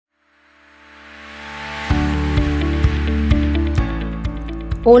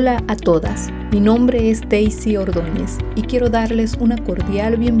Hola a todas, mi nombre es Daisy Ordóñez y quiero darles una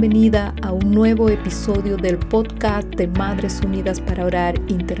cordial bienvenida a un nuevo episodio del podcast de Madres Unidas para Orar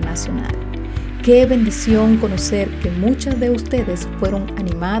Internacional. Qué bendición conocer que muchas de ustedes fueron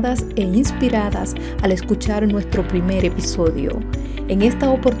animadas e inspiradas al escuchar nuestro primer episodio. En esta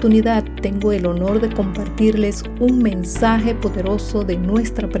oportunidad tengo el honor de compartirles un mensaje poderoso de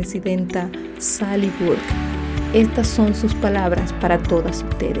nuestra presidenta Sally Burke. Estas son sus palabras para todas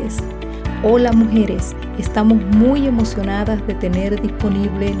ustedes. Hola mujeres, estamos muy emocionadas de tener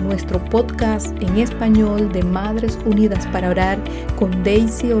disponible nuestro podcast en español de Madres Unidas para Orar con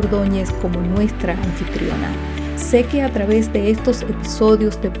Daisy Ordóñez como nuestra anfitriona. Sé que a través de estos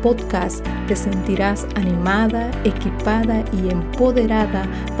episodios de podcast te sentirás animada, equipada y empoderada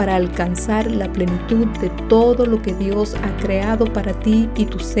para alcanzar la plenitud de todo lo que Dios ha creado para ti y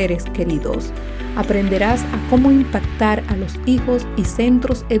tus seres queridos. Aprenderás a cómo impactar a los hijos y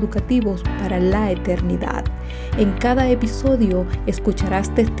centros educativos para la eternidad. En cada episodio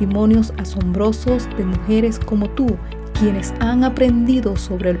escucharás testimonios asombrosos de mujeres como tú, quienes han aprendido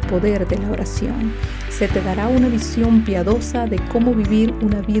sobre el poder de la oración. Se te dará una visión piadosa de cómo vivir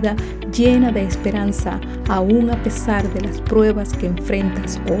una vida llena de esperanza, aún a pesar de las pruebas que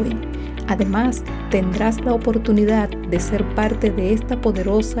enfrentas hoy. Además, tendrás la oportunidad de ser parte de esta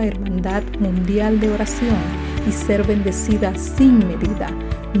poderosa hermandad mundial de oración y ser bendecida sin medida.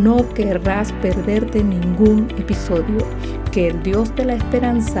 No querrás perderte ningún episodio. Que el Dios de la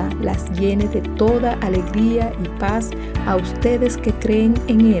esperanza las llene de toda alegría y paz a ustedes que creen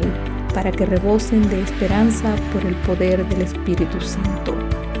en Él, para que rebosen de esperanza por el poder del Espíritu Santo.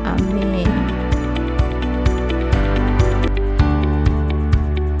 Amén.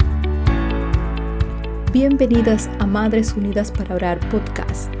 Bienvenidas a Madres Unidas para Orar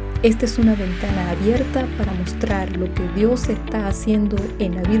Podcast. Esta es una ventana abierta para mostrar lo que Dios está haciendo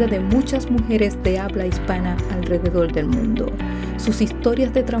en la vida de muchas mujeres de habla hispana alrededor del mundo. Sus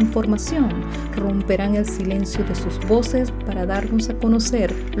historias de transformación romperán el silencio de sus voces para darnos a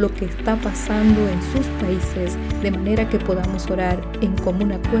conocer lo que está pasando en sus países, de manera que podamos orar en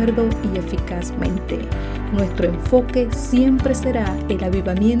común acuerdo y eficazmente. Nuestro enfoque siempre será el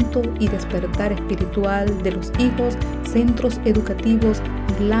avivamiento y despertar espiritual de los hijos, centros educativos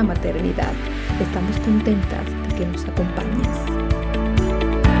y la maternidad. Estamos contentas de que nos acompañes.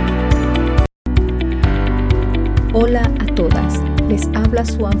 Hola a todas, les habla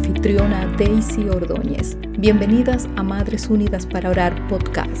su anfitriona Daisy Ordóñez. Bienvenidas a Madres Unidas para Orar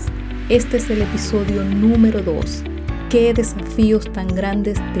Podcast. Este es el episodio número 2. ¿Qué desafíos tan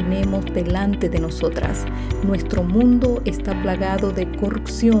grandes tenemos delante de nosotras? Nuestro mundo está plagado de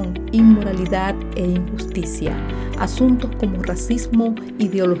corrupción, inmoralidad e injusticia. Asuntos como racismo,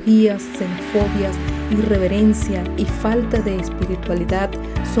 ideologías, xenofobias, irreverencia y falta de espiritualidad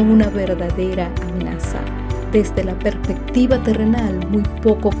son una verdadera amenaza. Desde la perspectiva terrenal muy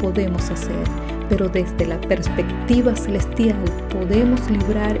poco podemos hacer, pero desde la perspectiva celestial podemos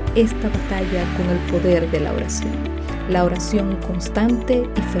librar esta batalla con el poder de la oración. La oración constante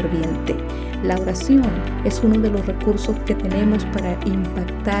y ferviente. La oración es uno de los recursos que tenemos para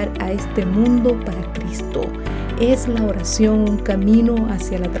impactar a este mundo para Cristo. ¿Es la oración un camino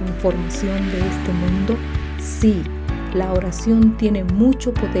hacia la transformación de este mundo? Sí. La oración tiene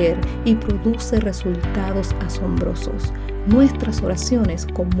mucho poder y produce resultados asombrosos. Nuestras oraciones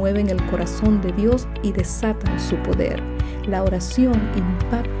conmueven el corazón de Dios y desatan su poder. La oración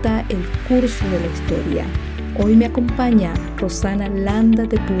impacta el curso de la historia. Hoy me acompaña Rosana Landa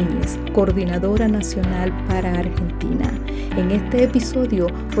de Puñes, coordinadora nacional para Argentina. En este episodio,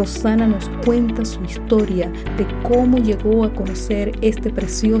 Rosana nos cuenta su historia de cómo llegó a conocer este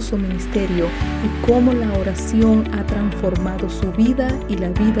precioso ministerio y cómo la oración ha transformado su vida y la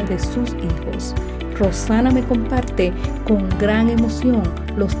vida de sus hijos. Rosana me comparte con gran emoción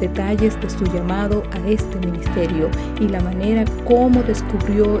los detalles de su llamado a este ministerio y la manera como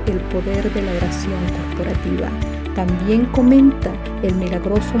descubrió el poder de la oración corporativa. También comenta el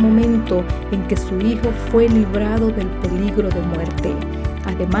milagroso momento en que su hijo fue librado del peligro de muerte.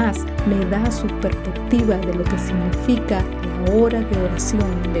 Además, me da su perspectiva de lo que significa la hora de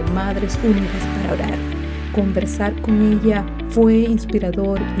oración de Madres Unidas para Orar. Conversar con ella fue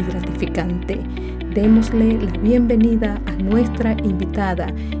inspirador y gratificante. Démosle la bienvenida a nuestra invitada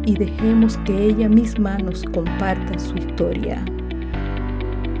y dejemos que ella misma nos comparta su historia.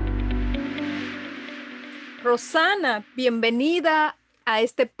 Rosana, bienvenida a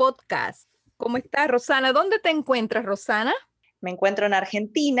este podcast. ¿Cómo estás, Rosana? ¿Dónde te encuentras, Rosana? Me encuentro en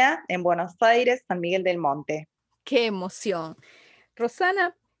Argentina, en Buenos Aires, San Miguel del Monte. ¡Qué emoción!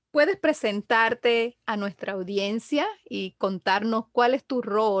 Rosana, ¿Puedes presentarte a nuestra audiencia y contarnos cuál es tu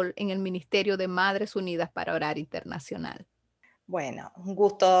rol en el Ministerio de Madres Unidas para Orar Internacional? Bueno, un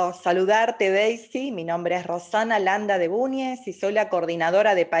gusto saludarte, Daisy. Mi nombre es Rosana Landa de Búñez y soy la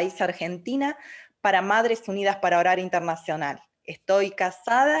coordinadora de País Argentina para Madres Unidas para Orar Internacional. Estoy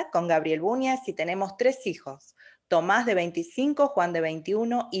casada con Gabriel Búñez y tenemos 3 hijos, Tomás de 25, Juan de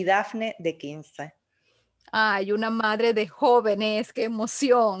 21 y Dafne de 15. Ay, una madre de jóvenes, qué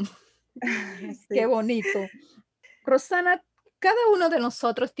emoción, qué Sí. bonito. Rosana, cada uno de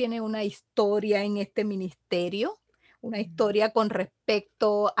nosotros tiene una historia en este ministerio, una historia con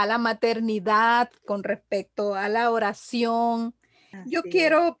respecto a la maternidad, con respecto a la oración. Yo Así es.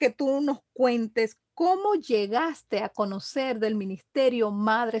 quiero que tú nos cuentes cómo llegaste a conocer del Ministerio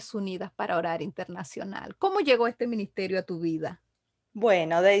Madres Unidas para Orar Internacional. ¿Cómo llegó este ministerio a tu vida?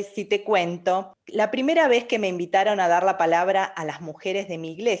 Bueno, Daisy, te cuento. La primera vez que me invitaron a dar la palabra a las mujeres de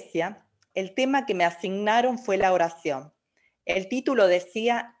mi iglesia, el tema que me asignaron fue la oración. El título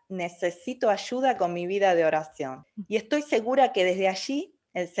decía, necesito ayuda con mi vida de oración. Y estoy segura que desde allí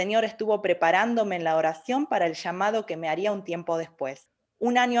el Señor estuvo preparándome en la oración para el llamado que me haría un tiempo después.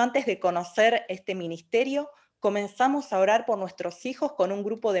 Un año antes de conocer este ministerio, comenzamos a orar por nuestros hijos con un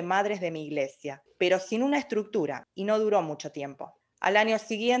grupo de madres de mi iglesia, pero sin una estructura, y no duró mucho tiempo. Al año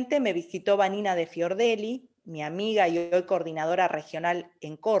siguiente me visitó Vanina de Fiordelli, mi amiga y hoy coordinadora regional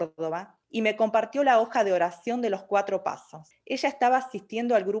en Córdoba, y me compartió la hoja de oración de los 4 pasos. Ella estaba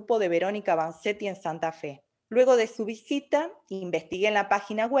asistiendo al grupo de Verónica Vanzetti en Santa Fe. Luego de su visita, investigué en la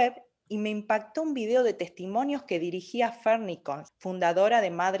página web y me impactó un video de testimonios que dirigía Fer Nichols, fundadora de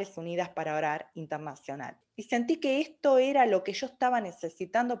Madres Unidas para Orar Internacional. Y sentí que esto era lo que yo estaba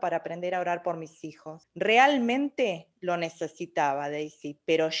necesitando para aprender a orar por mis hijos. Realmente lo necesitaba, Daisy,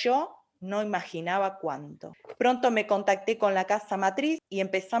 pero yo no imaginaba cuánto. Pronto me contacté con la casa matriz y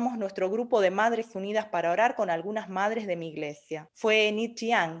empezamos nuestro grupo de Madres Unidas para Orar con algunas madres de mi iglesia. Fue Ni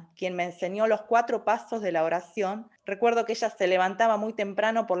Chiang quien me enseñó los 4 pasos de la oración. Recuerdo que ella se levantaba muy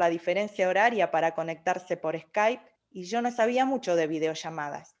temprano por la diferencia horaria para conectarse por Skype y yo no sabía mucho de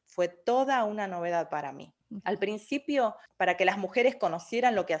videollamadas. Fue toda una novedad para mí. Al principio, para que las mujeres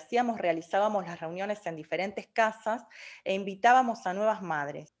conocieran lo que hacíamos, realizábamos las reuniones en diferentes casas e invitábamos a nuevas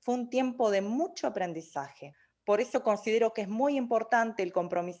madres. Fue un tiempo de mucho aprendizaje. Por eso considero que es muy importante el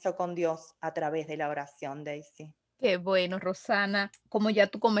compromiso con Dios a través de la oración, Daisy. Qué bueno, Rosana. Como ya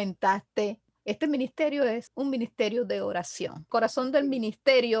tú comentaste, este ministerio es un ministerio de oración. Corazón del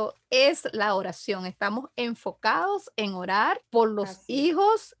ministerio es la oración. Estamos enfocados en orar por los Así es.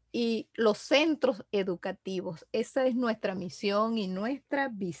 hijos y los centros educativos. Esa es nuestra misión y nuestra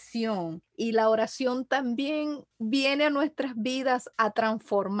visión. Y la oración también viene a nuestras vidas a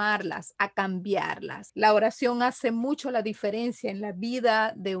transformarlas, a cambiarlas. La oración hace mucho la diferencia en la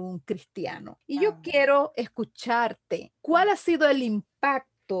vida de un cristiano. Y yo Amén. quiero escucharte. ¿Cuál ha sido el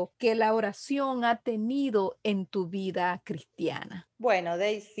impacto que la oración ha tenido en tu vida cristiana? Bueno,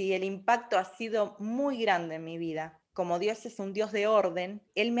 Daisy, el impacto ha sido muy grande en mi vida. Como Dios es un Dios de orden,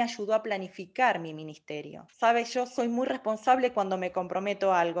 Él me ayudó a planificar mi ministerio. Sabes, yo soy muy responsable cuando me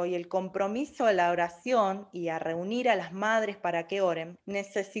comprometo a algo y el compromiso a la oración y a reunir a las madres para que oren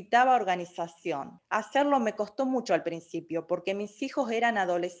necesitaba organización. Hacerlo me costó mucho al principio porque mis hijos eran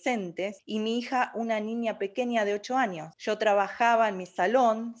adolescentes y mi hija una niña pequeña de 8 años. Yo trabajaba en mi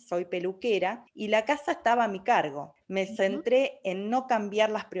salón, soy peluquera, y la casa estaba a mi cargo. Me Ujú. centré en no cambiar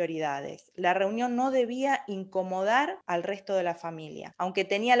las prioridades. La reunión no debía incomodar al resto de la familia. Aunque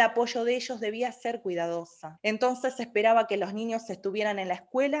tenía el apoyo de ellos, debía ser cuidadosa. Entonces esperaba que los niños estuvieran en la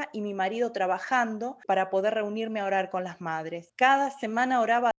escuela y mi marido trabajando para poder reunirme a orar con las madres. Cada semana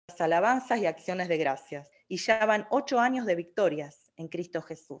oraba las alabanzas y acciones de gracias. Y ya van 8 años de victorias en Cristo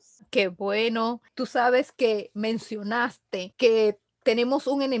Jesús. Qué bueno. Tú sabes que mencionaste que tenemos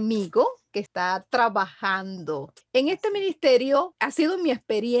un enemigo que está trabajando. En este Así. ministerio ha sido mi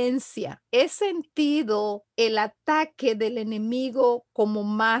experiencia. He sentido el ataque del enemigo como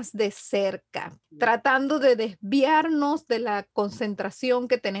más de cerca, tratando de desviarnos de la concentración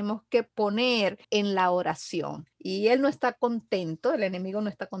que tenemos que poner en la oración. Y él no está contento, el enemigo no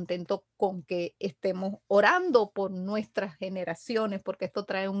está contento con que estemos orando por nuestras generaciones, porque esto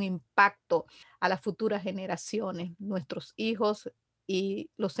trae un impacto a las futuras generaciones. Nuestros hijos y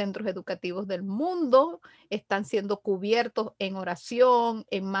los centros educativos del mundo están siendo cubiertos en oración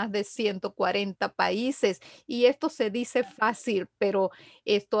en más de 140 países. Y esto se dice fácil, pero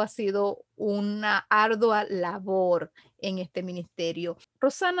esto ha sido una ardua labor en este ministerio.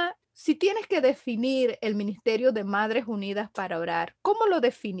 Rosana, si tienes que definir el Ministerio de Madres Unidas para Orar, ¿cómo lo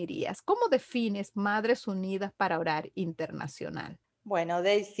definirías? ¿Cómo defines Madres Unidas para Orar Internacional? Bueno,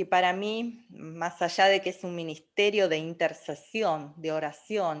 Daisy, para mí, más allá de que es un ministerio de intercesión, de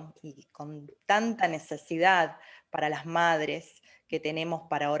oración y con tanta necesidad para las madres que tenemos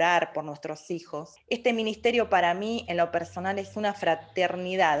para orar por nuestros hijos, este ministerio para mí en lo personal es una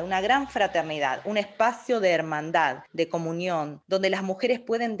fraternidad, una gran fraternidad, un espacio de hermandad, de comunión, donde las mujeres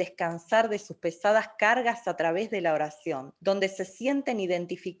pueden descansar de sus pesadas cargas a través de la oración, donde se sienten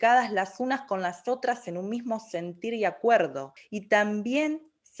identificadas las unas con las otras en un mismo sentir y acuerdo, y también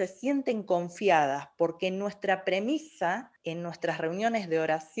se sienten confiadas, porque nuestra premisa en nuestras reuniones de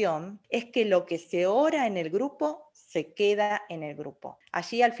oración es que lo que se ora en el grupo se queda en el grupo.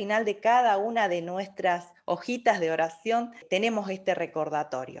 Allí al final de cada una de nuestras hojitas de oración tenemos este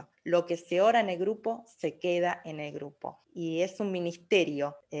recordatorio. Lo que se ora en el grupo se queda en el grupo. Y es un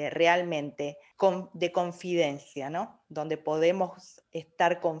ministerio realmente de confidencia, ¿no? Donde podemos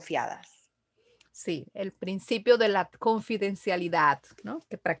estar confiadas. Sí, el principio de la confidencialidad, ¿no?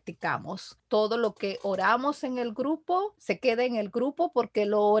 Que practicamos. Todo lo que oramos en el grupo se queda en el grupo porque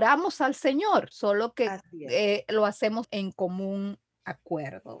lo oramos al Señor, solo que Así es. lo hacemos en común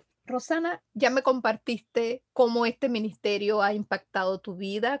acuerdo. Rosana, ya me compartiste cómo este ministerio ha impactado tu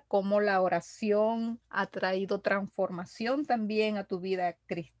vida, cómo la oración ha traído transformación también a tu vida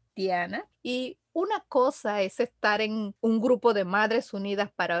cristiana. Y una cosa es estar en un grupo de Madres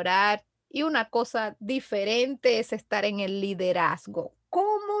Unidas para orar y una cosa diferente es estar en el liderazgo.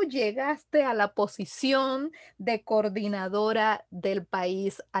 ¿Cómo llegaste a la posición de coordinadora del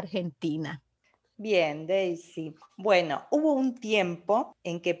país Argentina? Bien, Daisy. Bueno, hubo un tiempo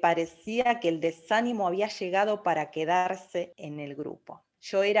en que parecía que el desánimo había llegado para quedarse en el grupo.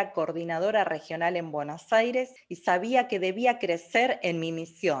 Yo era coordinadora regional en Buenos Aires y sabía que debía crecer en mi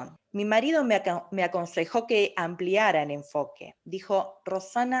misión. Mi marido me aconsejó que ampliara el enfoque. Dijo,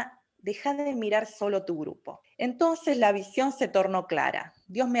 Rosana, deja de mirar solo tu grupo. Entonces la visión se tornó clara.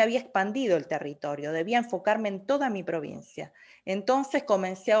 Dios me había expandido el territorio, debía enfocarme en toda mi provincia. Entonces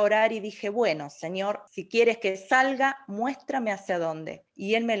comencé a orar y dije, bueno, Señor, si quieres que salga, muéstrame hacia dónde.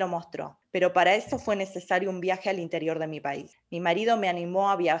 Y Él me lo mostró. Pero para eso fue necesario un viaje al interior de mi país. Mi marido me animó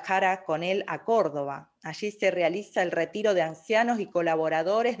a viajar con él a Córdoba. Allí se realiza el retiro de ancianos y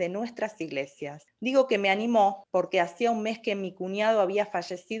colaboradores de nuestras iglesias. Digo que me animó porque hacía un mes que mi cuñado había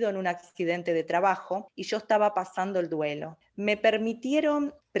fallecido en un accidente de trabajo y yo estaba pasando el duelo. Me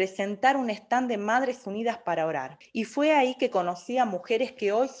permitieron presentar un stand de Madres Unidas para orar. Y fue ahí que conocí a mujeres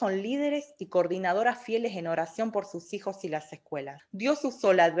que hoy son líderes y coordinadoras fieles en oración por sus hijos y las escuelas. Dios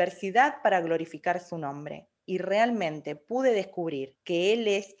usó la adversidad para glorificar su nombre. Y realmente pude descubrir que Él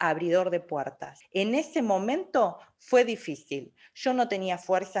es abridor de puertas. En ese momento fue difícil. Yo no tenía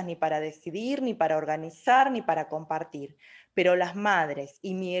fuerzas ni para decidir, ni para organizar, ni para compartir. Pero las madres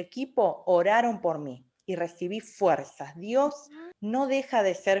y mi equipo oraron por mí y recibí fuerzas. Dios no deja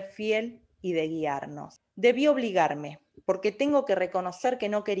de ser fiel y de guiarnos. Debí obligarme, porque tengo que reconocer que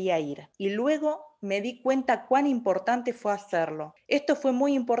no quería ir. Y luego me di cuenta cuán importante fue hacerlo. Esto fue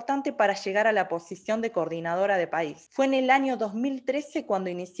muy importante para llegar a la posición de coordinadora de país. Fue en el año 2013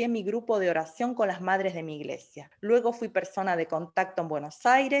 cuando inicié mi grupo de oración con las madres de mi iglesia. Luego fui persona de contacto en Buenos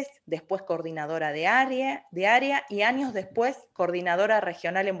Aires, después coordinadora de área y años después coordinadora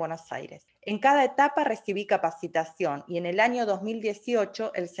regional en Buenos Aires. En cada etapa recibí capacitación y en el año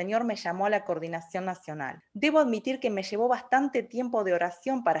 2018 el Señor me llamó a la coordinación nacional. Debo admitir que me llevó bastante tiempo de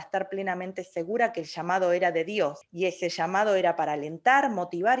oración para estar plenamente segura que el llamado era de Dios y ese llamado era para alentar,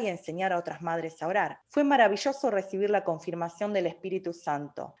 motivar y enseñar a otras madres a orar. Fue maravilloso recibir la confirmación del Espíritu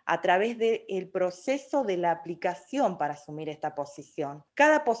Santo a través del proceso de la aplicación para asumir esta posición.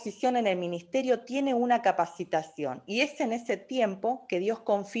 Cada posición en el ministerio tiene una capacitación y es en ese tiempo que Dios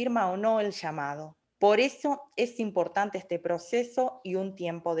confirma o no el llamado. Por eso es importante este proceso y un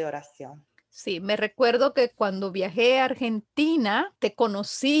tiempo de oración. Sí, me recuerdo que cuando viajé a Argentina te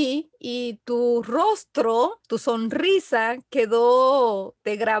conocí y tu rostro, tu sonrisa quedó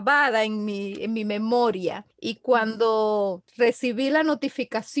grabada en mi memoria. Y cuando recibí la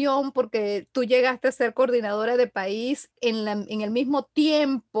notificación, porque tú llegaste a ser coordinadora de país en el mismo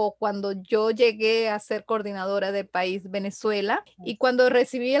tiempo cuando yo llegué a ser coordinadora de país Venezuela, y cuando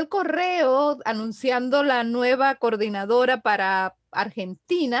recibí el correo anunciando la nueva coordinadora para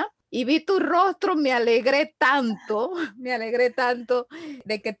Argentina, y vi tu rostro, me alegré tanto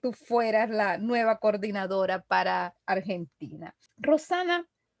de que tú fueras la nueva coordinadora para Argentina. Rosana,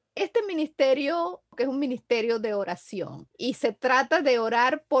 este ministerio que es un ministerio de oración y se trata de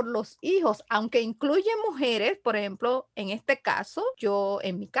orar por los hijos, aunque incluye mujeres. Por ejemplo, en este caso, yo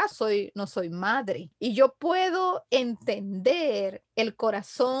en mi caso no soy madre y yo puedo entender el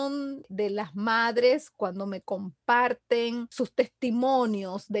corazón de las madres cuando me comparten sus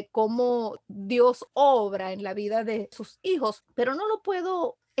testimonios de cómo Dios obra en la vida de sus hijos, pero no lo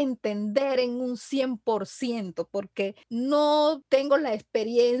puedo entender en un 100% porque no tengo la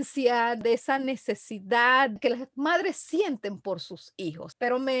experiencia de esa necesidad que las madres sienten por sus hijos,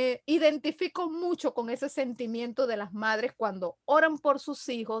 pero me identifico mucho con ese sentimiento de las madres cuando oran por sus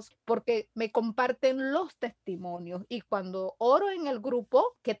hijos porque me comparten los testimonios, y cuando oro en el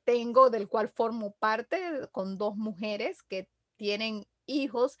grupo que tengo, del cual formo parte con dos mujeres que tienen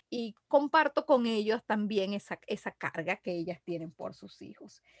hijos, y comparto con ellos también esa carga que ellas tienen por sus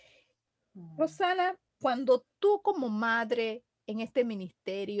hijos. Rosana, cuando tú como madre en este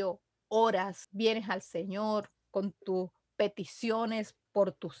ministerio oras, vienes al Señor con tus peticiones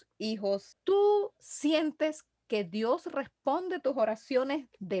por tus hijos, ¿tú sientes que Dios responde tus oraciones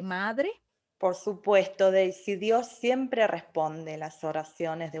de madre? Por supuesto, Daisy, Dios siempre responde las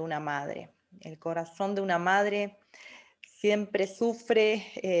oraciones de una madre. El corazón de una madre siempre sufre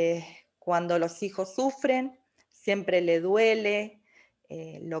cuando los hijos sufren, siempre le duele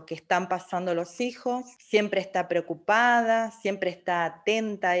lo que están pasando los hijos, siempre está preocupada, siempre está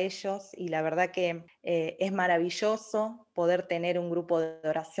atenta a ellos, y la verdad que es maravilloso poder tener un grupo de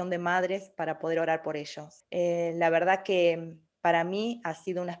oración de madres para poder orar por ellos. La verdad que para mí ha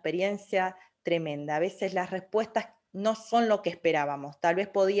sido una experiencia tremenda. A veces las respuestas no son lo que esperábamos. Tal vez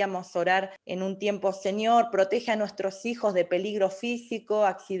podíamos orar en un tiempo: Señor, protege a nuestros hijos de peligro físico,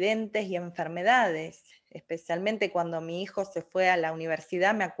 accidentes y enfermedades. Especialmente cuando mi hijo se fue a la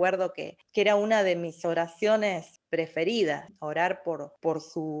universidad, me acuerdo que era una de mis oraciones preferidas, orar por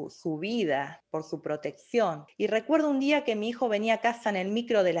su vida, por su protección. Y recuerdo un día que mi hijo venía a casa en el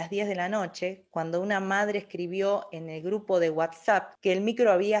micro de las 10 de la noche, cuando una madre escribió en el grupo de WhatsApp que el micro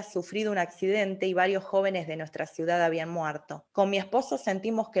había sufrido un accidente y varios jóvenes de nuestra ciudad habían muerto. Con mi esposo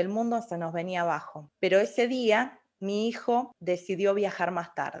sentimos que el mundo se nos venía abajo, pero ese día mi hijo decidió viajar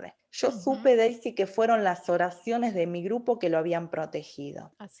más tarde. Yo supe, Daisy, que fueron las oraciones de mi grupo que lo habían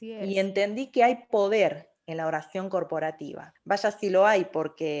protegido. Así Y es. entendí que hay poder en la oración corporativa. Vaya si lo hay,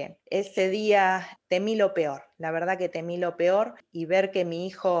 porque ese día temí lo peor, la verdad que temí lo peor, y ver que mi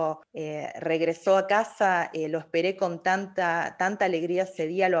hijo regresó a casa, lo esperé con tanta alegría ese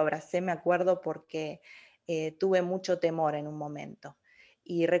día, lo abracé, me acuerdo, porque tuve mucho temor en un momento.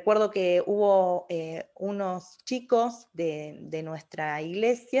 Y recuerdo que hubo unos chicos de nuestra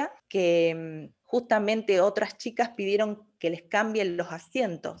iglesia que justamente otras chicas pidieron que les cambien los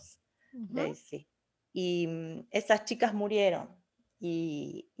asientos, Daisy. Y esas chicas murieron.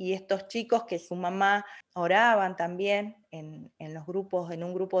 Y estos chicos, que su mamá oraban también en los grupos, en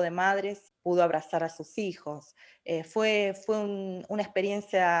un grupo de madres, pudo abrazar a sus hijos. Fue una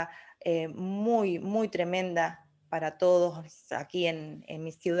experiencia muy, muy tremenda para todos aquí en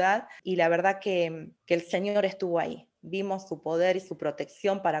mi ciudad, y la verdad que el Señor estuvo ahí. Vimos su poder y su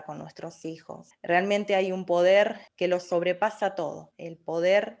protección para con nuestros hijos. Realmente hay un poder que lo sobrepasa todo. El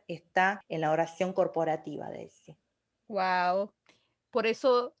poder está en la oración corporativa, Daisy. Wow. Por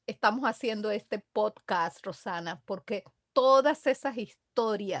eso estamos haciendo este podcast, Rosana, porque todas esas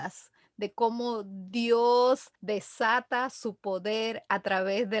historias de cómo Dios desata su poder a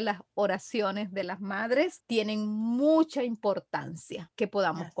través de las oraciones de las madres tienen mucha importancia que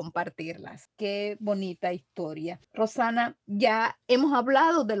podamos Así. compartirlas. Qué bonita historia. Rosana, ya hemos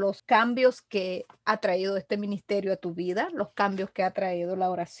hablado de los cambios que ha traído este ministerio a tu vida, los cambios que ha traído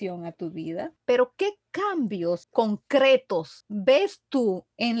la oración a tu vida, pero ¿qué cambios concretos ves tú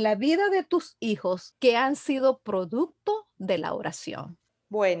en la vida de tus hijos que han sido producto de la oración?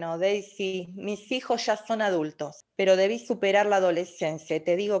 Bueno, Daisy, mis hijos ya son adultos, pero debí superar la adolescencia, y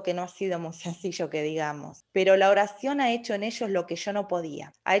te digo que no ha sido muy sencillo que digamos. Pero la oración ha hecho en ellos lo que yo no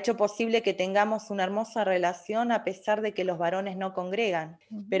podía. Ha hecho posible que tengamos una hermosa relación a pesar de que los varones no congregan.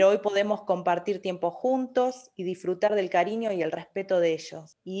 Pero hoy podemos compartir tiempo juntos y disfrutar del cariño y el respeto de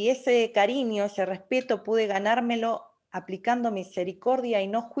ellos. Y ese cariño, ese respeto, pude ganármelo aplicando misericordia y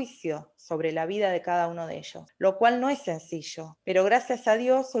no juicio sobre la vida de cada uno de ellos, lo cual no es sencillo, pero gracias a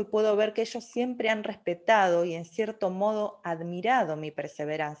Dios hoy puedo ver que ellos siempre han respetado y en cierto modo admirado mi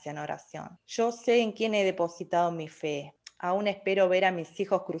perseverancia en oración. Yo sé en quién he depositado mi fe. Aún espero ver a mis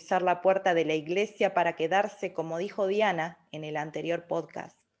hijos cruzar la puerta de la iglesia para quedarse, como dijo Diana en el anterior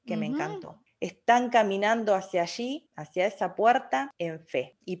podcast, que me encantó. Están caminando hacia allí, hacia esa puerta, en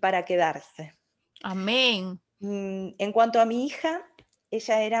fe y para quedarse. Amén. En cuanto a mi hija,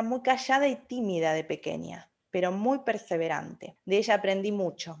 Ella era muy callada y tímida de pequeña, pero muy perseverante. De ella aprendí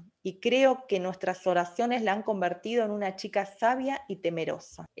mucho y creo que nuestras oraciones la han convertido en una chica sabia y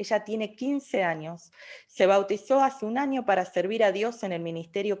temerosa. Ella tiene 15 años. Se bautizó hace un año para servir a Dios en el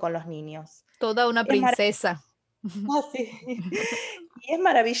ministerio con los niños. Toda una Es princesa. sí. Y es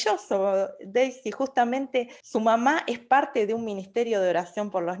maravilloso, Daisy. Justamente su mamá es parte de un ministerio de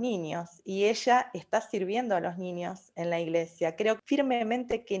oración por los niños y ella está sirviendo a los niños en la iglesia. Creo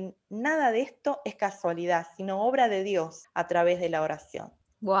firmemente que nada de esto es casualidad, sino obra de Dios a través de la oración.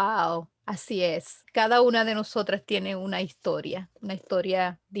 Wow, así es. Cada una de nosotras tiene una historia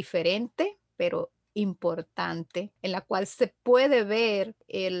diferente, pero importante, en la cual se puede ver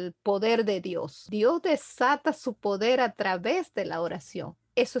el poder de Dios. Dios desata su poder a través de la oración.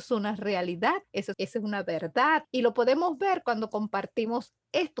 Eso es una realidad, eso es una verdad y lo podemos ver cuando compartimos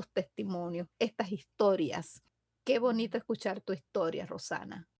estos testimonios, estas historias. Qué bonito escuchar tu historia,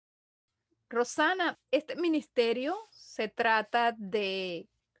 Rosana. Rosana, este ministerio se trata de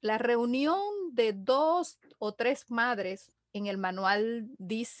la reunión de 2 o 3 madres. En el manual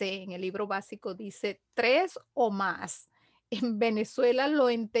dice, en el libro básico dice 3 o más. En Venezuela lo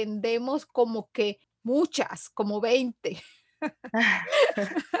entendemos como que muchas, como 20.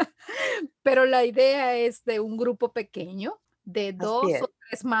 Pero la idea es de un grupo pequeño de Así dos es. o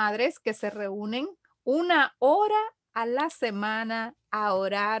 3 madres que se reúnen 1 hora a la semana a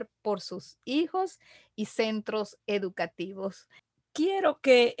orar por sus hijos y centros educativos. Quiero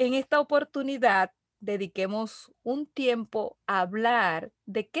que en esta oportunidad dediquemos un tiempo a hablar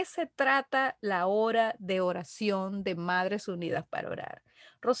de qué se trata la hora de oración de Madres Unidas para Orar.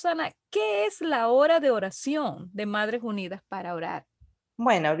 Rosana, ¿qué es la hora de oración de Madres Unidas para Orar?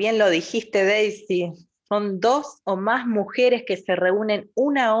 Bueno, bien lo dijiste, Daisy. Son 2 o más mujeres que se reúnen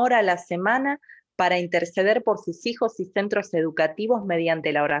 1 hora a la semana para interceder por sus hijos y centros educativos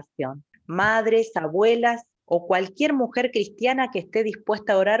mediante la oración. Madres, abuelas o cualquier mujer cristiana que esté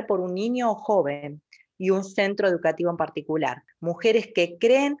dispuesta a orar por un niño o joven y un centro educativo en particular. Mujeres que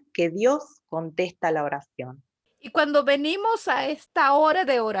creen que Dios contesta la oración. Y cuando venimos a esta hora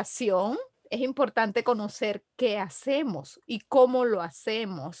de oración, es importante conocer qué hacemos y cómo lo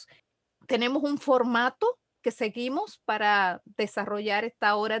hacemos. Tenemos un formato que seguimos para desarrollar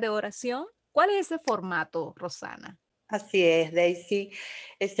esta hora de oración. ¿Cuál es ese formato, Rosana? Así es, Daisy.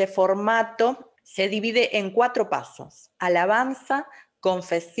 Ese formato se divide en 4 pasos: alabanza,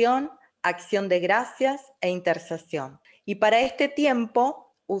 confesión, acción de gracias e intercesión. Y para este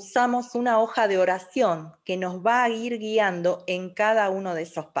tiempo usamos una hoja de oración que nos va a ir guiando en cada uno de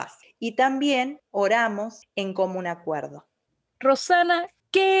esos pasos. Y también oramos en común acuerdo. Rosana,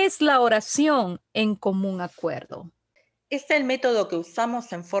 ¿qué es la oración en común acuerdo? Es el método que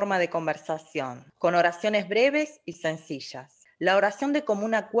usamos en forma de conversación, con oraciones breves y sencillas. La oración de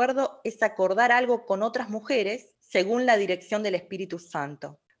común acuerdo es acordar algo con otras mujeres según la dirección del Espíritu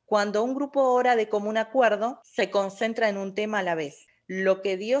Santo. Cuando un grupo ora de común acuerdo, se concentra en un tema a la vez. Lo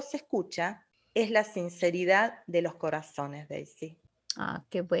que Dios escucha es la sinceridad de los corazones, Daisy. Ah,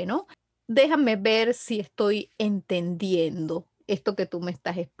 qué bueno. Déjame ver si estoy entendiendo esto que tú me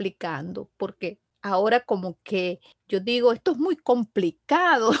estás explicando, porque ahora como que yo digo, esto es muy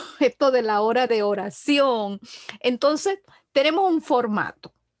complicado, esto de la hora de oración. Entonces, tenemos un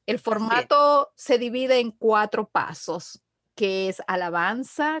formato. El Así es. formato se divide en 4 pasos, que es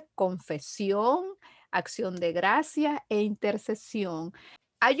alabanza, confesión, acción de gracia e intercesión.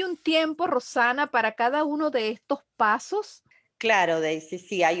 ¿Hay un tiempo, Rosana, para cada uno de estos pasos? Claro, Daisy,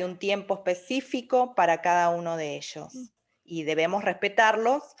 sí, hay un tiempo específico para cada uno de ellos y debemos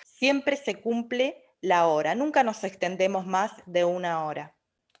respetarlos. Siempre se cumple la hora, nunca nos extendemos más de 1 hora.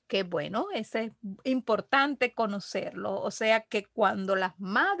 Qué bueno, eso es importante conocerlo. O sea que cuando las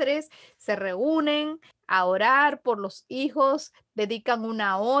madres se reúnen a orar por los hijos, dedican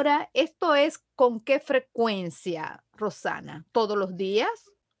 1 hora. ¿Esto es con qué frecuencia, Rosana? ¿Todos los días?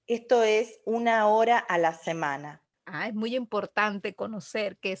 Esto es 1 hora a la semana. Ah, es muy importante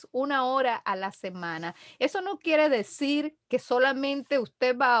conocer que es 1 hora a la semana. Eso no quiere decir que solamente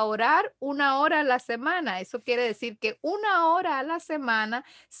usted va a orar 1 hora a la semana. Eso quiere decir que 1 hora a la semana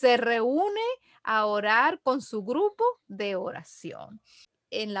se reúne a orar con su grupo de oración.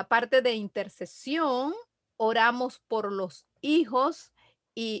 En la parte de intercesión, oramos por los hijos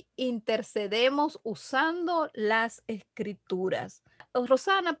y intercedemos usando las escrituras.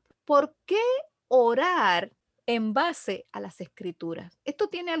 Rosana, ¿por qué orar en base a las escrituras? ¿Esto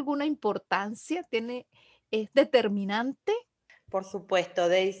tiene alguna importancia? ¿Es determinante? Por supuesto,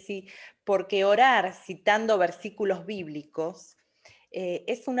 Daisy, porque orar citando versículos bíblicos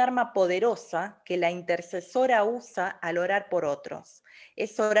es un arma poderosa que la intercesora usa al orar por otros.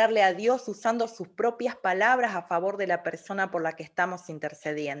 Es orarle a Dios usando sus propias palabras a favor de la persona por la que estamos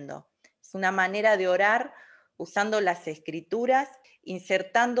intercediendo. Es una manera de orar usando las escrituras,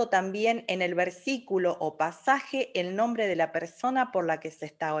 insertando también en el versículo o pasaje el nombre de la persona por la que se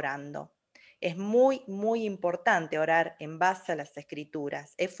está orando. Es muy, muy importante orar en base a las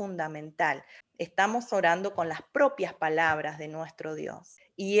escrituras, es fundamental. Estamos orando con las propias palabras de nuestro Dios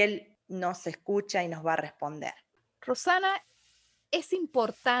y Él nos escucha y nos va a responder. Rosana, es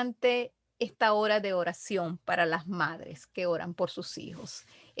importante esta hora de oración para las madres que oran por sus hijos.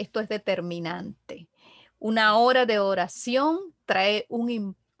 Esto es determinante. Una hora de oración trae un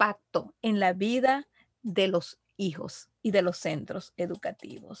impacto en la vida de los hijos y de los centros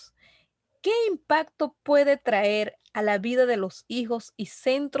educativos. ¿Qué impacto puede traer a la vida de los hijos y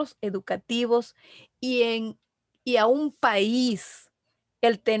centros educativos y a un país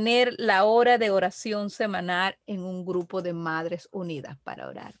el tener la hora de oración semanal en un grupo de madres unidas para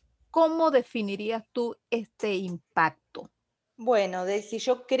orar? ¿Cómo definirías tú este impacto? Bueno, Daisy,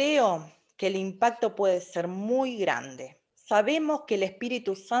 yo creo que el impacto puede ser muy grande. Sabemos que el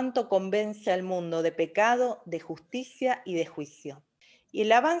Espíritu Santo convence al mundo de pecado, de justicia y de juicio. Y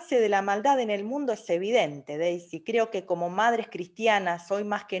el avance de la maldad en el mundo es evidente, Daisy. Creo que como madres cristianas hoy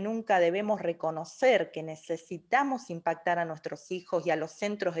más que nunca debemos reconocer que necesitamos impactar a nuestros hijos y a los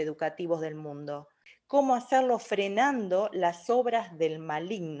centros educativos del mundo. ¿Cómo hacerlo frenando las obras del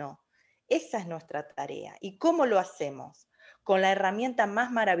maligno? Esa es nuestra tarea. ¿Y cómo lo hacemos? Con la herramienta más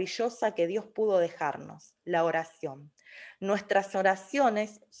maravillosa que Dios pudo dejarnos, la oración. Nuestras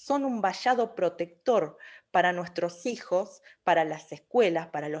oraciones son un vallado protector para nuestros hijos, para las escuelas,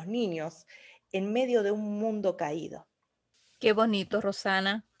 para los niños, en medio de un mundo caído. Qué bonito,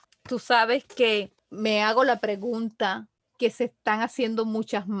 Rosana. Tú sabes que me hago la pregunta que se están haciendo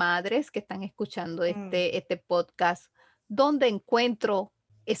muchas madres que están escuchando este podcast. ¿Dónde encuentro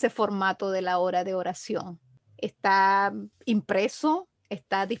ese formato de la hora de oración? ¿Está impreso?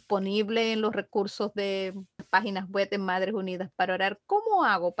 ¿Está disponible en los recursos de páginas web de Madres Unidas para Orar? ¿Cómo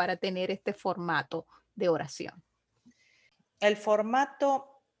hago para tener este formato de oración? El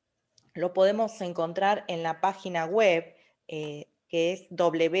formato lo podemos encontrar en la página web que es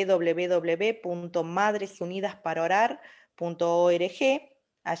www.madresunidasparorar.org.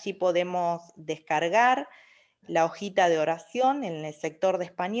 Allí podemos descargar la hojita de oración en el sector de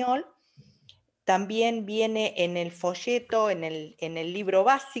español. También viene en el folleto, en el libro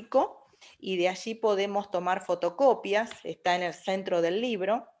básico, y de allí podemos tomar fotocopias, está en el centro del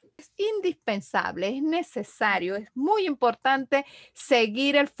libro. Es indispensable, es necesario, es muy importante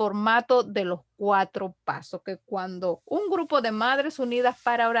seguir el formato de los 4 pasos, que cuando un grupo de Madres Unidas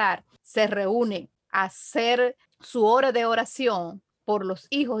para Orar se reúne a hacer su hora de oración por los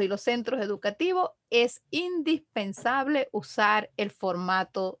hijos y los centros educativos, es indispensable usar el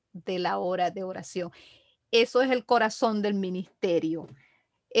formato de la hora de oración. Eso es el corazón del ministerio.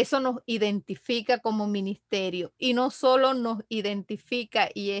 Eso nos identifica como ministerio y no solo nos identifica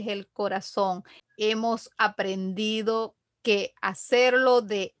y es el corazón. Hemos aprendido que hacerlo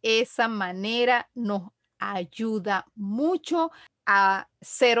de esa manera nos ayuda mucho a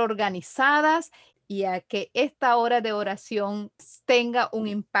ser organizadas y a que esta hora de oración tenga un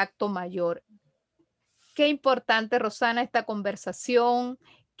impacto mayor. Qué importante, Rosana, esta conversación.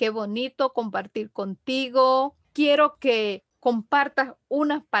 Qué bonito compartir contigo. Quiero que compartas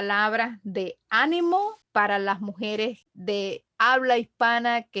unas palabras de ánimo para las mujeres de habla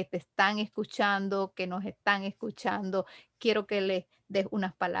hispana que te están escuchando, que nos están escuchando. Quiero que les des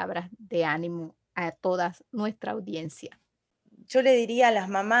unas palabras de ánimo a toda nuestra audiencia. Yo le diría a las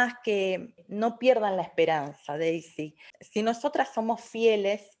mamás que no pierdan la esperanza, Daisy. Si nosotras somos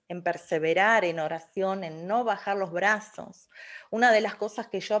fieles en perseverar en oración, en no bajar los brazos, una de las cosas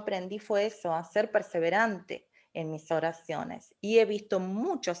que yo aprendí fue eso, a ser perseverante en mis oraciones. Y he visto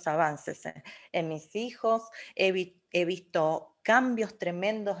muchos avances en mis hijos, he visto cambios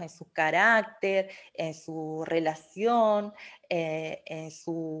tremendos en su carácter, en su relación, en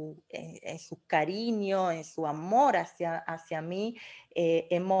su cariño, en su amor hacia mí,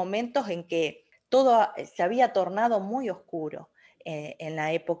 en momentos en que todo se había tornado muy oscuro en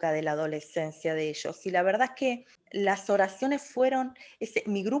la época de la adolescencia de ellos. Y la verdad es que las oraciones fueron,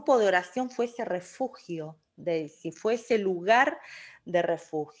 mi grupo de oración fue ese refugio, Daisy, fue ese lugar de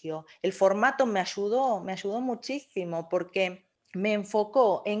refugio. El formato me ayudó muchísimo porque me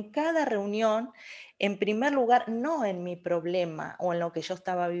enfocó en cada reunión, en primer lugar, no en mi problema o en lo que yo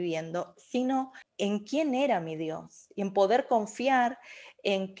estaba viviendo, sino en quién era mi Dios, y en poder confiar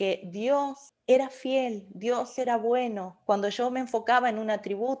en que Dios era fiel, Dios era bueno. Cuando yo me enfocaba en un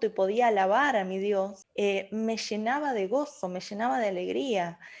atributo y podía alabar a mi Dios, me llenaba de gozo, me llenaba de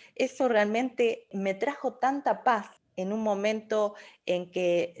alegría. Eso realmente me trajo tanta paz en un momento en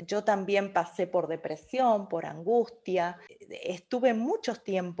que yo también pasé por depresión, por angustia. Estuve mucho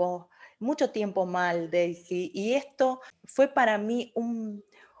tiempo mal, Daisy, y esto fue para mí un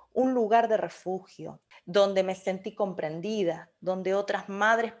lugar de refugio, donde me sentí comprendida, donde otras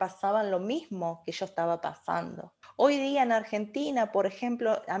madres pasaban lo mismo que yo estaba pasando. Hoy día en Argentina, por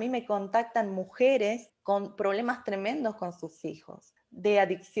ejemplo, a mí me contactan mujeres con problemas tremendos con sus hijos, de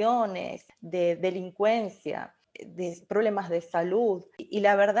adicciones, de delincuencia, de problemas de salud. Y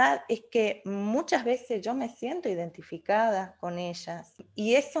la verdad es que muchas veces yo me siento identificada con ellas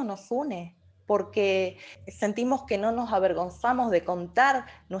y eso nos une, porque sentimos que no nos avergonzamos de contar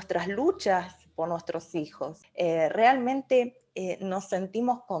nuestras luchas por nuestros hijos. Realmente nos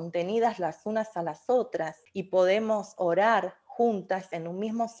sentimos contenidas las unas a las otras y podemos orar juntas en un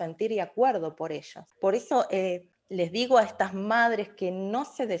mismo sentir y acuerdo por ellos. Por eso les digo a estas madres que no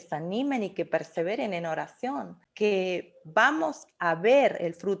se desanimen y que perseveren en oración, que vamos a ver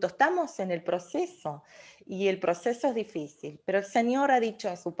el fruto, estamos en el proceso y el proceso es difícil, pero el Señor ha dicho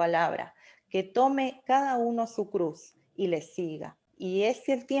en su palabra que tome cada uno su cruz y le siga. Y es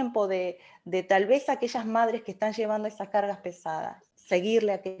el tiempo de tal vez aquellas madres que están llevando esas cargas pesadas,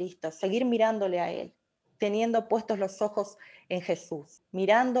 seguirle a Cristo, seguir mirándole a Él, teniendo puestos los ojos en Jesús,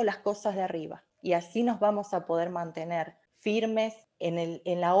 mirando las cosas de arriba. Y así nos vamos a poder mantener firmes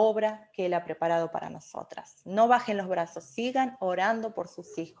en la obra que Él ha preparado para nosotras. No bajen los brazos, sigan orando por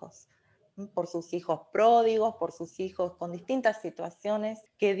sus hijos pródigos, por sus hijos con distintas situaciones,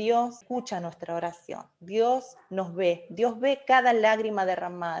 que Dios escucha nuestra oración. Dios nos ve, Dios ve cada lágrima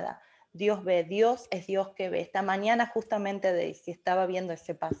derramada. Dios ve, Dios es Dios que ve. Esta mañana justamente Daisy estaba viendo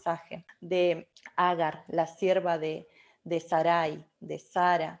ese pasaje de Agar, la sierva de Sarai, de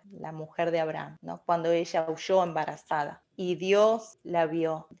Sara, la mujer de Abraham, ¿no? Cuando ella huyó embarazada. Y Dios la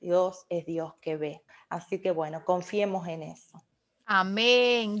vio, Dios es Dios que ve. Así que bueno, confiemos en eso.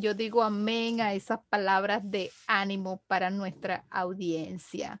 Amén. Yo digo amén a esas palabras de ánimo para nuestra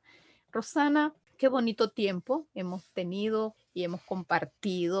audiencia. Rosana, qué bonito tiempo hemos tenido y hemos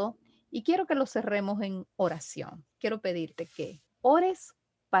compartido. Y quiero que lo cerremos en oración. Quiero pedirte que ores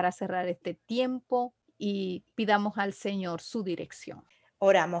para cerrar este tiempo y pidamos al Señor su dirección.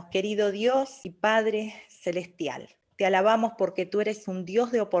 Oramos, querido Dios y Padre Celestial. Te alabamos porque tú eres un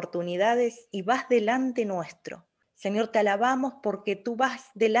Dios de oportunidades y vas delante nuestro. Señor, te alabamos porque tú vas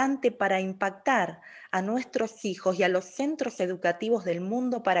delante para impactar a nuestros hijos y a los centros educativos del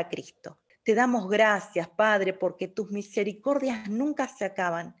mundo para Cristo. Te damos gracias, Padre, porque tus misericordias nunca se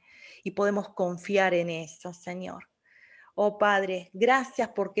acaban y podemos confiar en eso, Señor. Oh Padre, gracias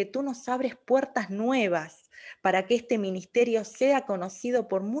porque tú nos abres puertas nuevas para que este ministerio sea conocido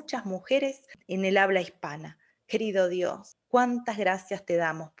por muchas mujeres en el habla hispana. Querido Dios, cuántas gracias te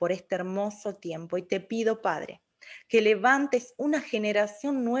damos por este hermoso tiempo y te pido, Padre, que levantes una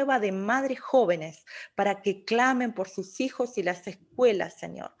generación nueva de madres jóvenes para que clamen por sus hijos y las escuelas,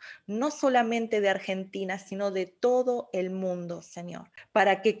 Señor, no solamente de Argentina, sino de todo el mundo, Señor,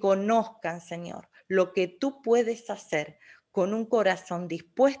 para que conozcan, Señor, lo que tú puedes hacer con un corazón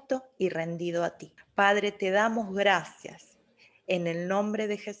dispuesto y rendido a ti. Padre, te damos gracias en el nombre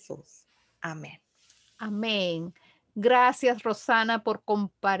de Jesús. Amén. Amén. Gracias, Rosana, por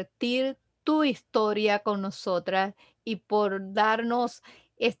compartir tu historia con nosotras y por darnos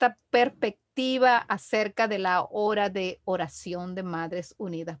esta perspectiva acerca de la hora de oración de Madres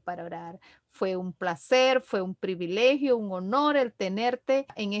Unidas para Orar. Fue un placer, fue un privilegio, un honor el tenerte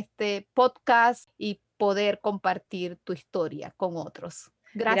en este podcast y poder compartir tu historia con otros.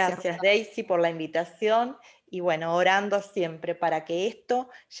 Gracias, Daisy, por la invitación y bueno, orando siempre para que esto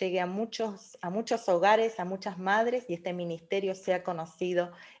llegue a muchos hogares, a muchas madres y este ministerio sea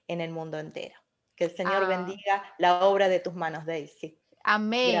conocido en el mundo entero. Que el Señor bendiga la obra de tus manos, Daisy.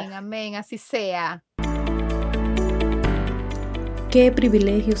 Amén, Gracias. amén, así sea. Qué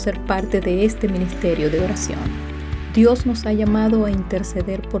privilegio ser parte de este ministerio de oración. Dios nos ha llamado a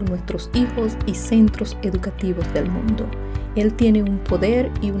interceder por nuestros hijos y centros educativos del mundo. Él tiene un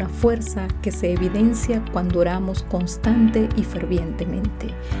poder y una fuerza que se evidencia cuando oramos constante y fervientemente.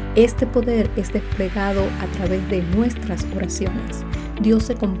 Este poder es desplegado a través de nuestras oraciones. Dios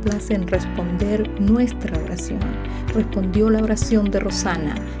se complace en responder nuestra oración. Respondió la oración de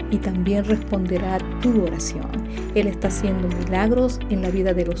Rosana y también responderá tu oración. Él está haciendo milagros en la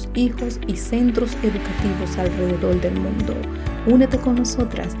vida de los hijos y centros educativos alrededor del mundo. Únete con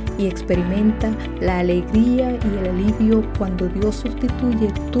nosotras y experimenta la alegría y el alivio cuando Dios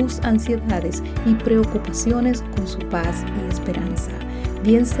sustituye tus ansiedades y preocupaciones con su paz y esperanza.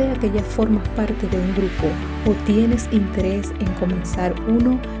 Bien sea que ya formas parte de un grupo o tienes interés en comenzar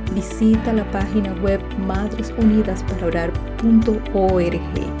uno, visita la página web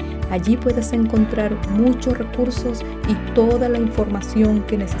madresunidasparaorar.org. Allí puedes encontrar muchos recursos y toda la información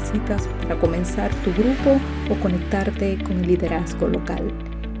que necesitas para comenzar tu grupo o conectarte con el liderazgo local.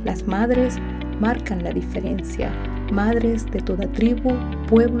 Las madres marcan la diferencia. Madres de toda tribu,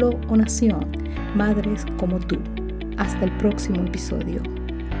 pueblo o nación. Madres como tú. Hasta el próximo episodio.